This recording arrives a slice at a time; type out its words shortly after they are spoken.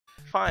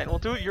Fine, we'll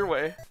do it your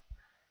way.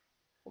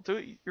 We'll do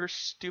it your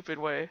stupid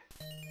way.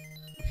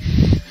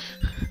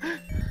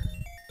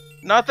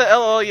 Not the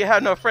LOL you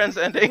have no friends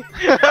ending.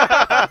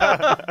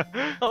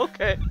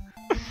 Okay.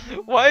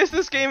 Why does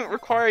this game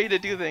require you to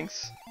do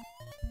things?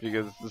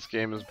 Because this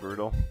game is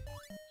brutal.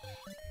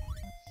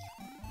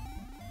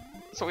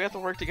 So we have to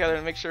work together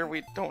to make sure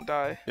we don't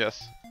die.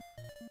 Yes.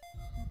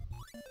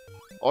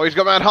 Oh, he's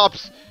got mad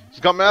hops! He's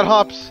got mad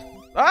hops!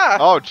 Ah!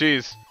 Oh,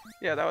 jeez.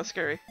 Yeah, that was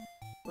scary.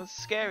 It was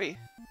scary.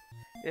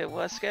 It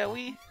was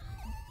scary.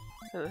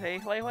 Hey,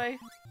 I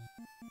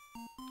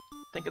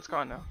think it's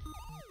gone now.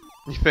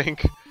 You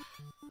think?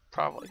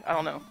 Probably. I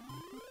don't know.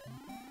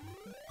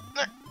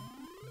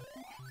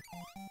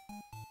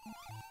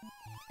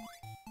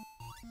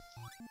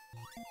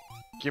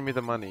 Give me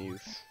the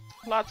monies.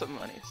 Lots of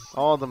monies.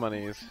 All the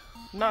monies.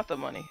 Not the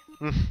money.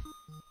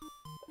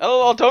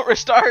 LOL, don't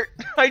restart!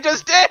 I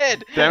just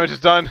did! Damage is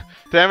done!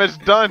 Damage is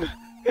done!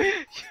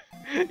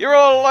 You're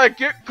all like,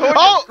 you're going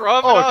to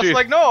scrub, and I was geez.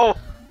 like, no!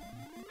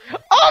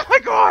 Oh my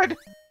god!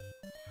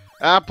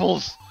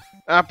 Apples!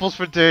 Apples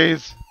for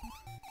days!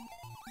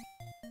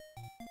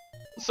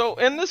 So,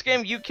 in this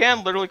game, you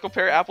can literally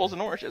compare apples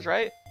and oranges,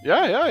 right?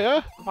 Yeah, yeah,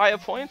 yeah. Via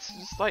points?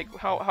 Just like,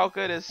 how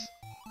good is...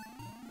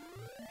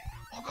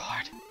 Oh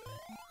god.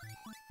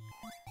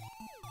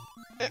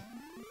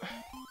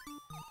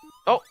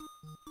 Oh!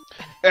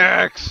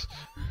 X!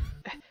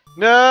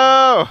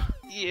 No!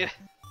 Yeah.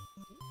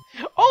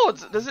 Oh,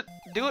 does it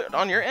do it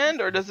on your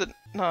end, or does it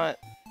not?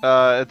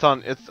 It's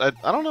on,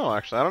 I don't know,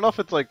 actually. I don't know if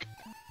it's like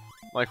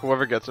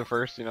whoever gets it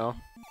first, you know,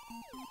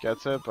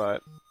 gets it,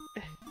 but...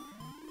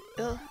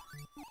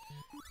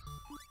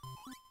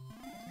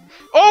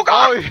 Oh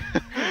god!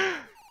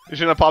 You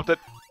shouldn't have popped it.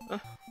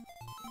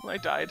 I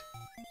died.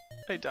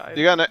 I died.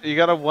 You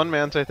got a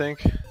one-man's, I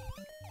think.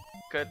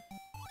 Good.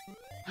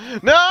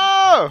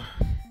 No!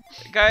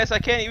 Guys, I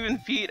can't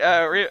even beat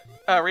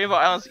Rainbow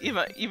Islands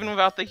even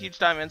without the huge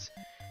diamonds.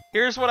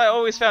 Here's what I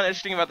always found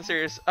interesting about the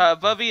series.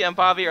 Bubby and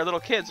Bobby are little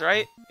kids,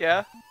 right?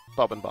 Yeah?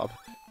 Bob and Bob.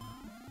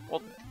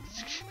 Well...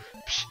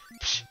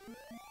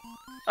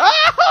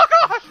 Oh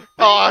god!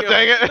 Oh,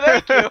 dang it!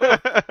 Thank you!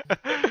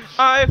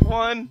 I've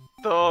won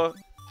the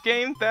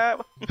game that...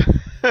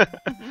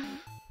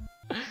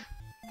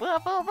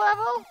 Bubble,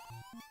 bubble!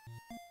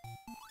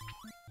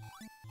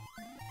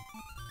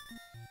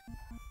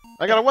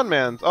 I got a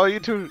one-man's. Oh, you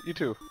too.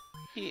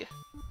 Yeah.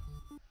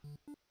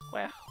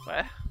 Wah,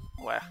 wah,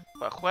 wah,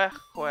 wah, wah,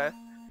 wah.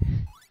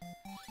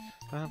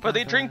 But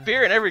they drink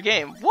beer in every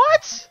game.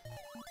 What?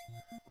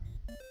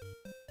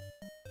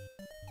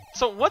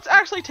 So what's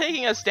actually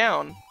taking us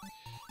down?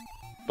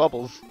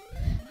 Bubbles.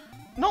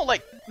 No,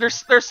 like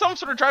there's some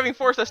sort of driving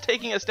force that's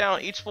taking us down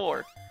each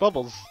floor.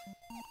 Bubbles.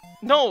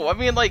 No, I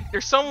mean like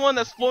there's someone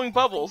that's blowing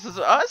bubbles. Is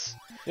it us?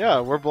 Yeah,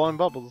 we're blowing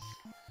bubbles.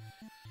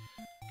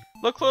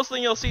 Look closely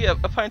and you'll see a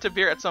pint of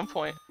beer at some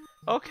point.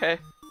 Okay.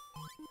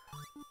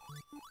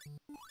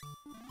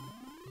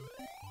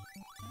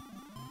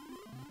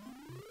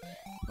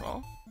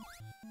 Well.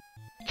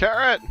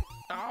 Carrot!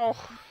 No!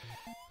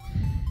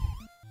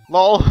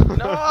 LOL!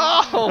 No!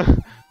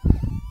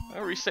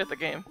 I'll reset the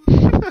game.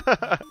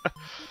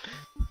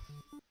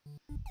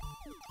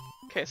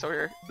 Okay, so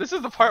here. This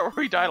is the part where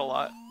we died a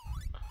lot.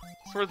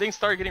 It's where things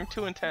started getting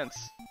too intense.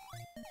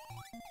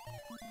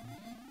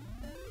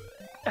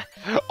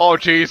 Oh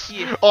jeez!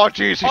 Yeah. Oh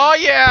jeez! Oh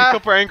yeah! He's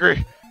super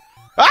angry.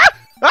 Ah!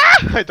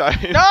 Ah! I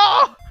died.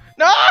 No!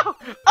 No!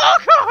 Oh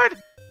god!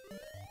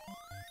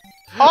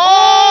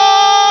 Oh!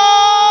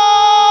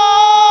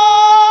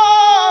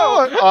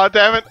 Oh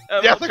damn it!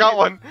 Yes, I got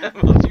one.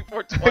 MLG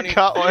 420. I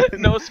got one.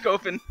 No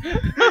scoping.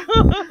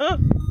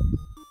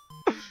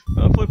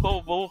 I play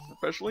Bobble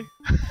professionally.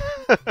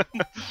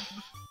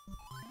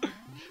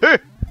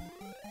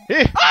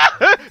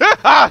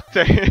 Ah!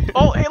 Dang it.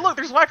 Oh, hey, look,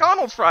 there's Whack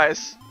Arnold's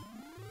fries.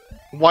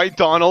 White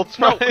Donald's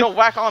No, fries? no,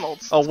 Whack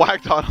Arnold's. Oh,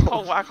 Whack Donald's.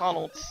 Oh, Whack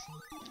Arnold's.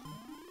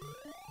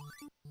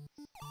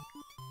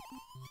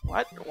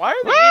 What? Why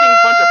are they eating a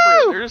bunch of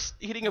fruit? They're just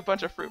eating a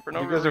bunch of fruit for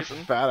no You real guys are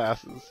reason. fat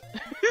asses.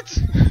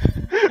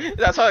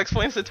 That's how it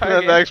explains the entire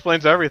game. That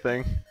explains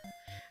everything.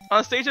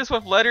 On stages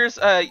with letters,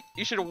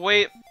 you should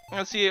wait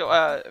and see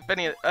if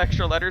any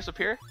extra letters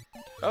appear.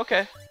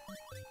 Okay.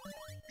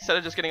 Instead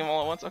of just getting them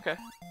all at once. Okay.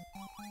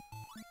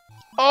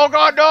 Oh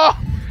god, no!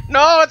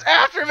 No, it's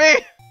after me!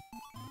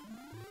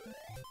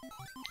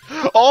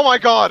 Oh my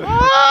god!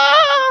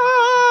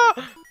 Ah!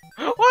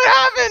 What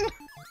happened?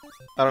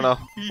 I don't know.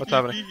 What's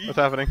happening? What's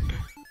happening?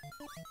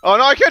 Oh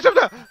no, I can't jump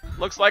down!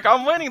 Looks like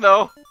I'm winning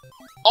though.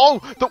 Oh,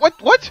 the what?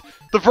 What?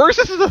 The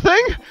versus is a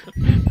thing?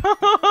 No!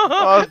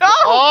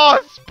 Oh,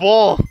 it's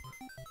bull.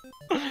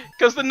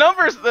 Because the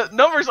numbers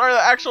are the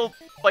actual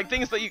like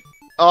things that you.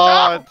 Oh,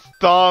 No! it's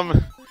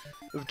dumb.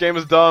 This game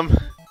is dumb.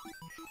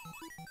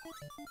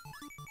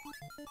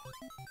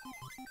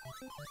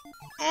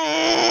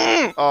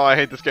 Mm! Oh, I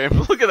hate this game.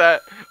 Look at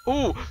that.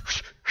 Ooh.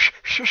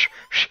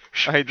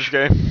 I hate this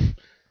game.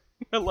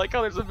 I like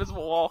how there's an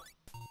invisible wall.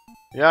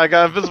 Yeah, I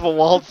got invisible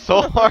walled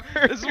so hard.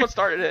 This is what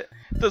started it.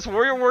 Does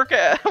Warrior work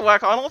at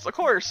Whack Arnold's? Of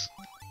course.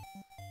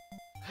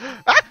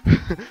 Ah!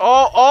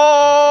 Oh!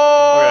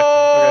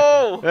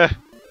 Okay.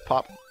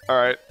 Pop.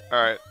 Alright.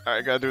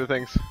 Gotta do the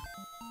things.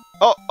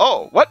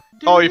 Oh, what?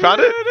 Oh, you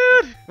found it?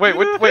 Wait,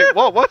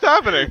 what's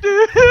happening?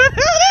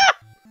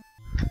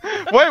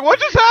 Wait, what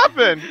just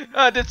happened?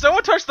 Did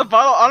someone touch the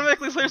bottle?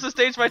 Automatically clears the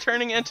stage by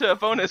turning into a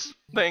bonus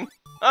thing.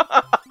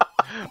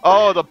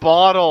 Oh, the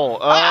bottle.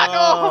 Oh,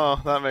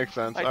 Ah, that makes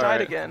sense. I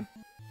died again.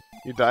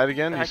 You died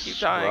again? I You keep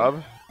scrub?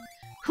 dying.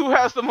 Who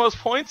has the most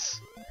points?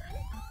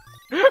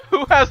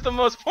 Who has the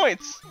most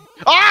points?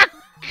 Ah!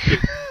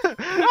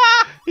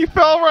 He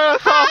fell right on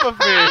top of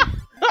me.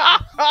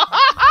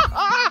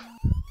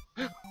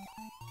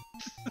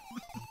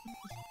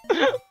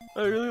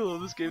 I really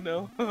love this game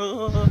now.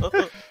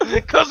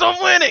 Cause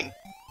I'm winning!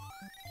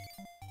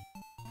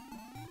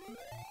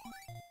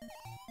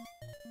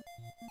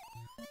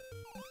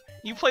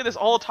 You play this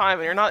all the time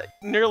and you're not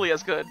nearly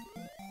as good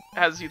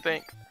as you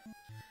think.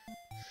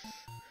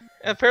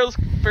 And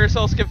fair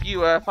cell skip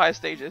you 5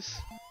 stages.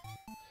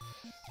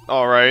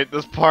 Alright,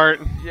 this part.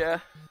 Yeah.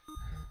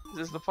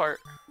 This is the part.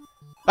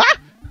 Ah!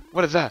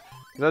 What is that?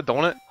 Is that a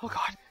donut? Oh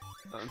god.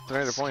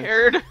 300 points.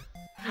 Scared.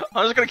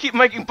 I'm just gonna keep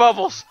making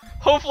bubbles.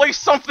 Hopefully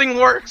something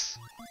works.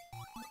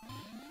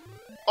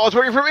 Oh, it's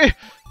working for me!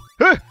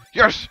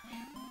 Yes!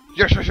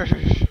 Yes!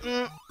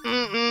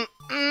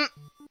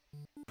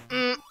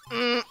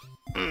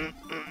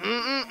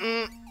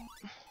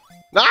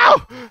 No!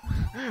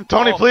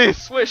 Tony, please!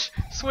 Swish!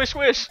 Swish,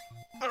 swish!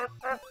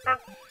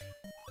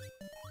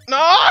 No!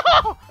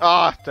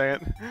 Ah, dang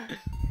it.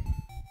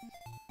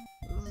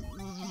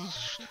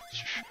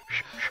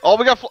 Oh,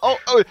 we got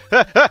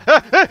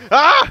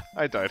ah!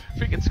 I died.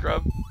 Freaking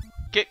scrub.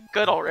 Get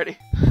good already.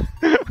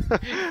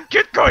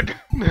 Get good!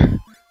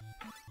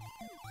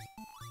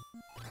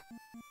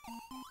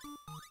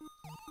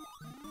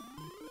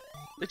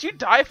 Did you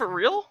die for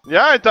real?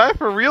 Yeah, I died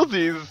for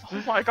realsies.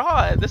 Oh my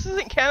god, this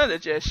isn't Canada,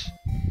 Jish.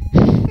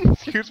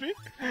 Excuse me?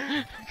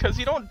 Because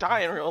you don't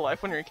die in real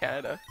life when you're in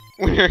Canada.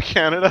 When you're in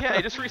Canada? Yeah,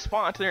 you just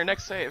respawn to your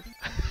next save.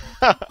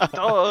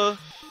 Duh.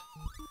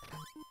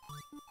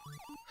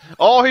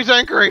 Oh, he's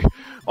angry.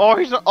 Oh,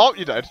 he's not. Oh,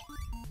 you died.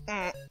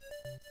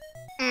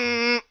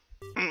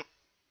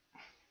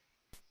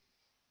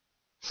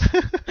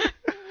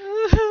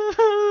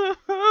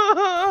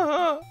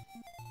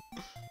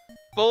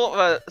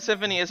 Bubble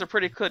Symphony is a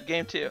pretty good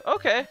game too.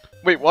 Okay.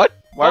 Wait, what?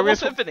 Why Bubble are we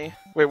Symphony.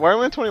 Wait, why are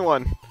we in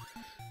 21?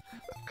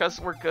 Because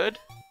we're good.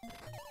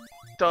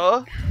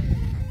 Duh.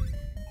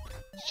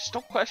 Just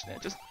don't question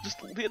it. Just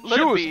let it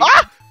be.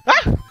 Ah!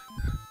 Ah!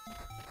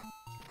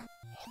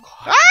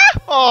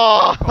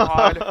 Oh,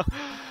 God. God.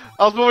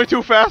 I was moving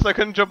too fast. I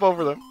couldn't jump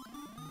over them.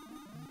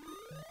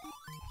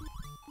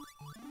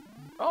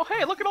 Oh,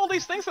 hey, look at all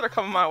these things that are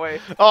coming my way.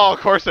 Oh, of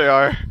course they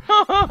are.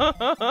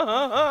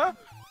 What?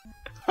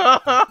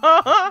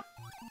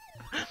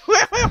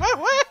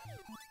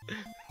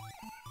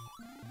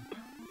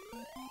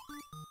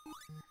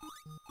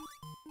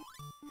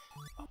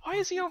 Why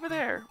is he over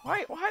there?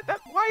 Why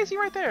is he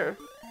right there?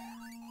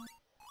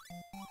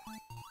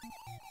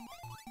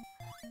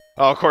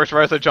 Oh, of course,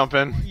 right as I jump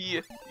in.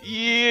 Yeah.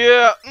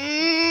 Yeah.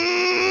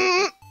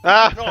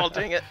 Ah! Oh,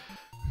 dang it.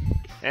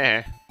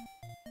 Eh.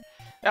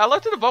 Yeah, I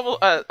looked at the Bubble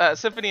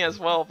Symphony as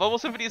well. Bubble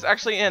Symphony is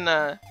actually in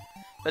the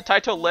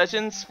Taito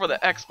Legends for the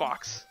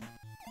Xbox.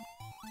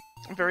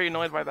 I'm very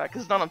annoyed by that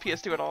because it's not on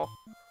PS2 at all.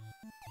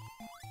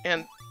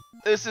 And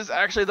this is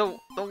actually the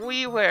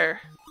WiiWare.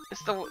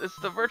 It's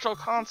the Virtual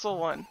Console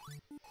one.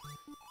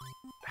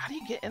 How do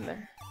you get in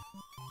there?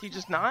 Do you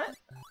just not?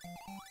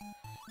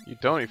 You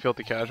don't, you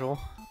filthy casual.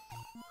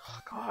 Oh,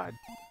 God.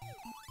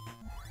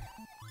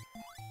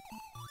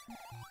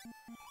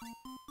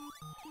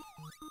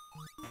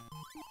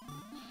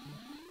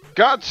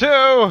 Got to!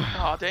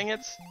 Oh, dang it.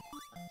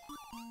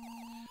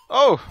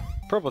 Oh!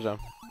 Purple gem.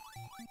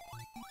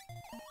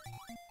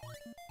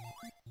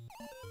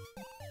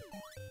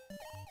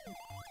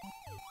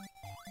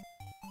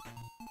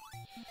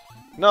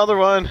 Another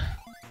one!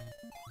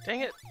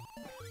 Dang it.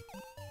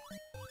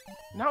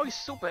 Now he's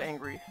super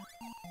angry.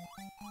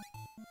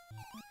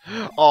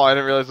 Oh, I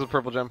didn't realize it was a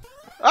purple gem.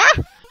 Ah!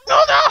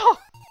 No!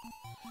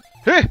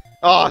 Hey!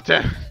 Oh,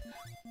 damn.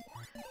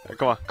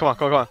 Come on,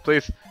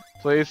 please.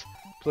 Please.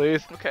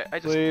 Okay, I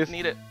just Please.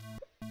 need it.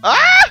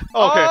 Ah!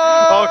 Okay.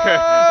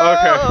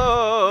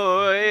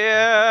 Oh,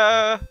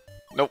 yeah.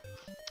 Nope.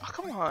 Oh,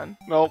 come on.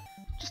 Nope.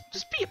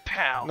 Just be a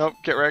pal. Nope.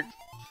 Get wrecked.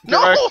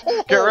 No!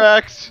 Get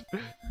wrecked.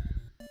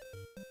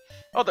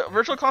 Oh, the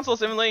Virtual Console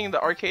is emulating the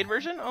arcade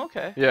version? Oh,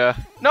 okay. Yeah.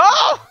 No!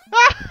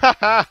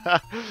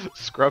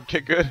 Scrub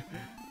get good.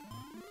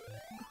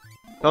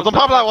 No, don't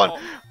pop that one.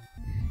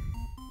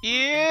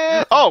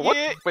 Yeah. Oh, what?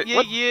 Yeah, Wait, yeah,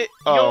 what? Yeah,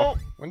 Oh,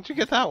 when did you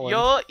get that one?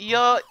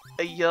 yeah.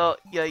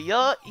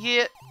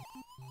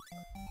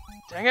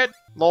 Dang it.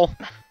 Lol.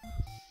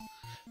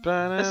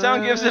 The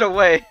sound gives it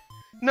away.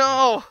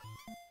 No!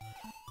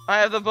 I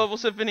have the Bubble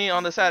Symphony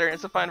on the Saturn.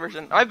 It's a fine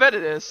version. I bet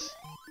it is.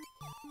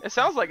 It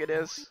sounds like it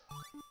is.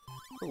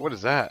 What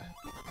is that?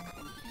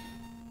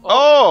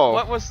 Oh!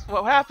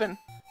 What happened?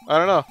 I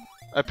don't know.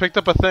 I picked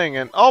up a thing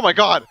and oh my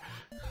god!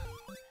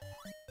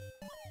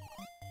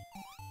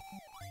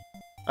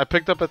 I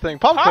picked up a thing.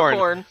 Popcorn!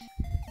 Popcorn!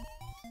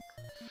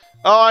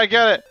 Oh, I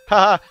get it!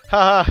 Ha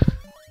ha ha!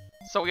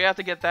 So we have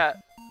to get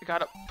that. You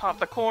gotta pop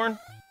the corn.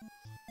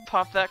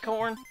 Pop that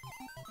corn.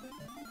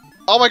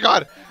 Oh my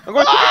god! I'm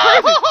going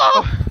super crazy!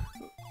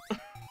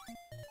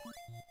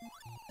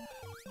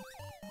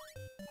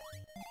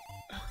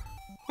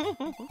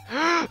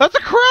 That's a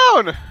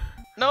crown!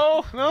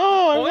 No!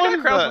 No, I Well, we got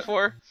wanted crowns that.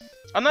 before.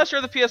 I'm not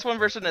sure the PS1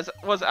 version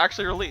was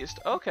actually released.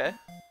 Okay.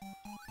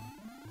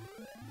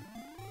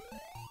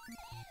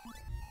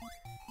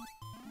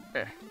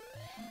 There.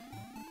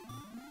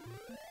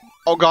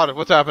 Oh god,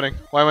 what's happening?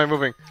 Why am I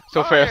moving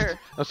so Fire. fast?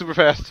 I'm super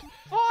fast.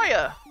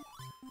 Fire!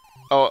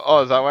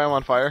 Oh, is that why I'm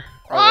on fire?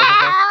 Or was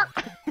Ah!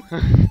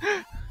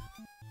 I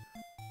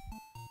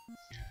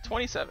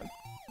 27.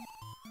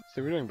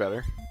 See, we're doing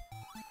better.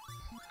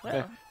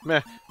 Yeah.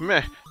 Meh,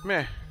 meh,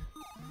 meh.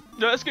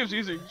 No, this game's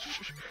easy.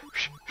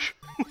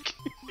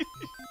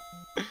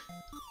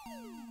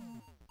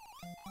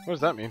 What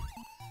does that mean?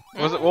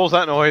 What was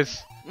that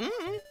noise?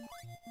 Mm-hmm.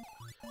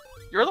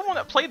 You're the one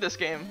that played this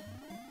game.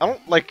 I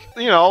don't, like,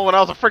 you know, when I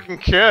was a freaking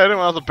kid, when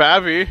I was a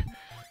babby.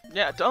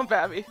 Yeah, dumb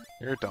babby.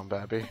 You're a dumb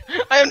babby.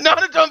 I am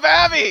not a dumb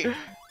babby!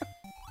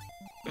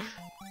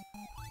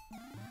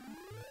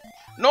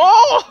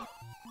 No!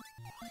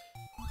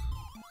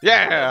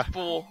 Yeah! That was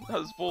bull. That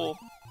was bull.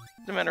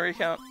 Demand a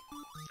recount.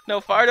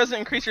 No, fire doesn't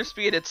increase your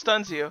speed, it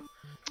stuns you.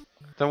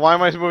 Then why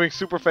am I moving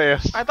super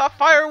fast? I thought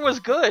fire was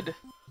good.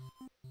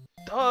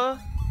 Duh.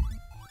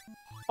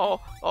 Oh,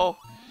 oh.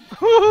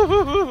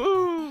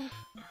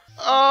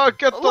 Oh,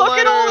 get the Look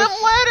letters! at all them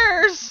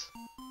letters!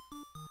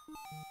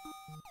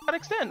 That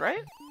extend,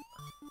 right?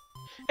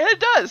 And it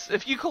does.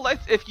 If you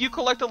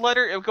collect a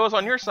letter, it goes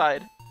on your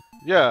side.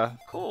 Yeah.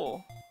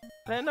 Cool.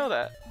 I didn't know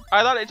that.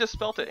 I thought it just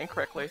spelt it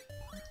incorrectly.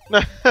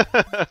 I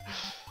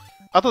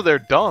thought they were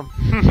dumb.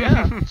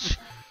 Yeah.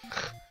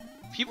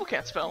 People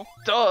can't spell.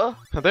 Duh.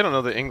 They don't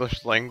know the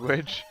English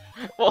language.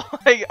 Well,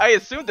 I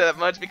assumed that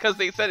much because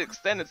they said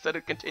extend instead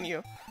of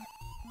continue.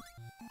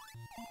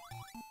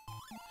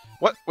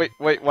 What? Wait,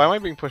 why am I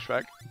being pushed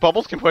back?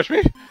 Bubbles can push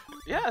me?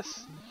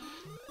 Yes.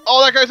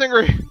 Oh, that guy's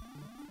angry!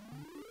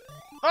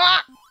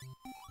 Ah!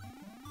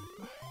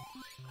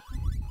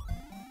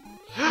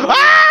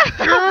 Ah!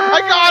 I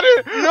got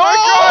it! No!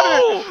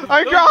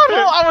 I got it!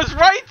 I was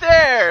right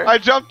there! I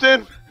jumped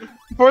in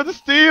for the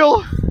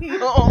steal!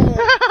 No!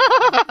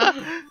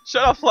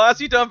 Shut up,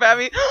 Floss, you dumb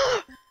babby!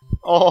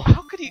 Oh.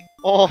 How could he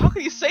Oh.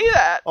 say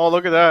that? Oh,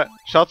 look at that.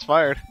 Shots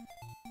fired.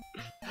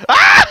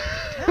 Ah!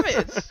 Damn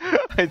it!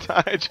 I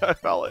died. I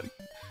fell in.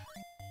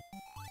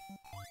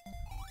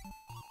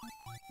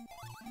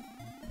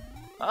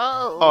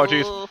 Oh. Oh,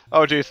 jeez.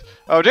 Oh, jeez.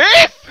 Oh,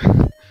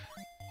 jeez!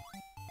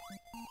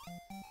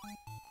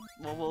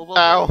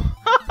 Ow.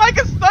 I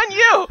can stun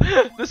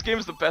you! This game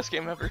is the best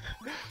game ever.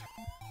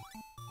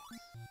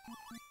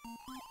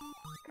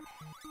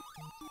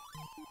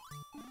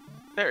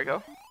 There we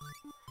go.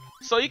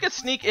 So you could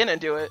sneak in and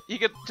do it. You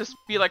could just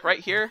be like right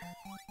here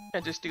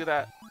and just do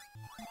that.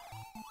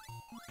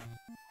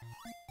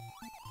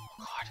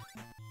 God.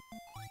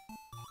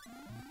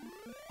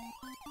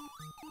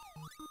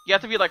 You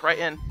have to be like right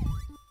in.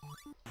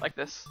 Like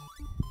this.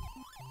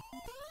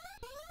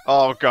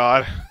 Oh,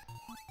 God.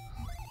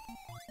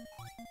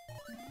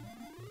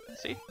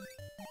 See?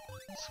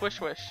 Swish,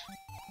 swish.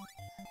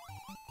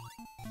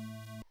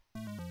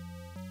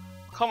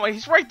 Come on,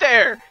 he's right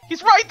there!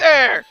 He's right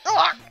there!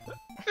 Ah!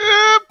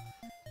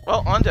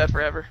 Well, I'm dead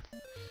forever.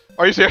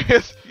 Are you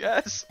serious?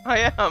 Yes,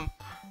 I am.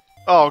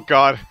 Oh,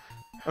 God.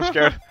 I'm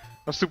scared.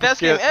 I'm super Best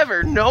scared. game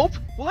ever. Nope.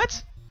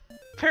 What?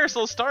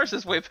 Parasol Stars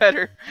is way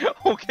better.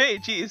 Okay,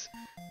 jeez.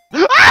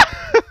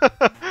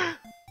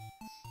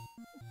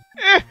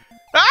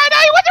 Ah, no,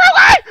 you went the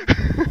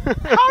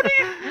wrong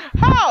way!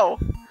 How?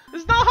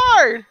 It's not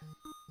hard.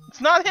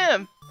 It's not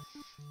him.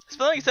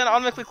 Spelling extend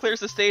automatically clears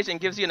the stage and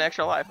gives you an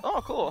extra life.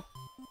 Oh, cool.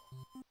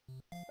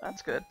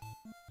 That's good.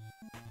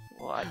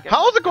 Well, I guess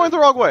How is it going the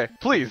wrong way?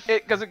 Please.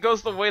 Because it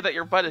goes the way that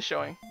your butt is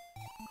showing.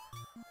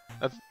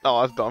 That's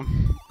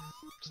dumb.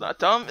 It's not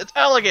dumb. It's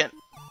elegant.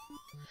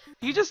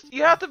 You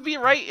have to be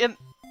right in.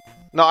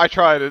 No, I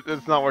tried.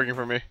 It's not working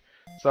for me.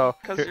 So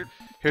Because here- you're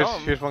here's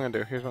dumb. what I'm gonna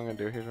do. Here's what I'm gonna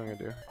do. Here's what I'm gonna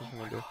do. Here's what I'm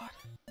gonna do.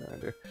 Here's what I'm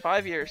gonna do.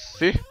 5 years.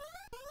 See?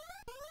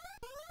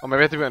 Oh, maybe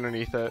I have to be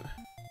underneath it.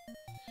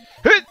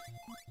 Hit!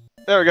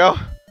 There we go.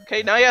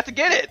 Okay, now you have to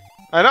get it.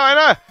 I know.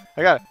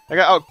 I got it.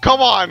 Oh,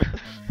 come on!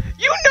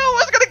 You knew it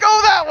was gonna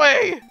go that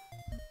way.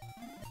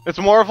 It's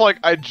more of like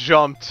I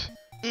jumped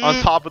on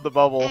Mm. top of the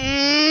bubble.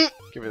 Mm.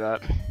 Give me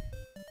that.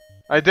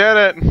 I did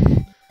it.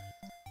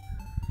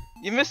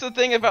 You missed the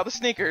thing about the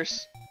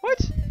sneakers. What?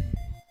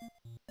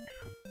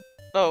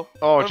 Oh.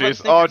 Oh what about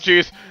jeez. the Oh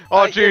sneakers? jeez.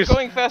 Oh You're jeez.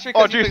 going faster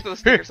Oh because you jeez. picked the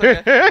sneakers.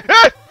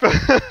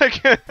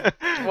 Okay. Okay.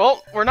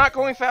 Well, we're not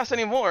going fast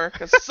anymore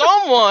because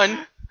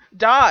someone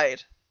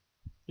died.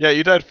 Yeah,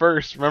 you died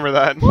first. Remember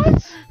that.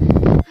 What?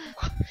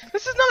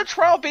 This is not a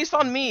trial based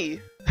on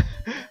me.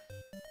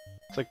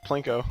 It's like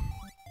Plinko.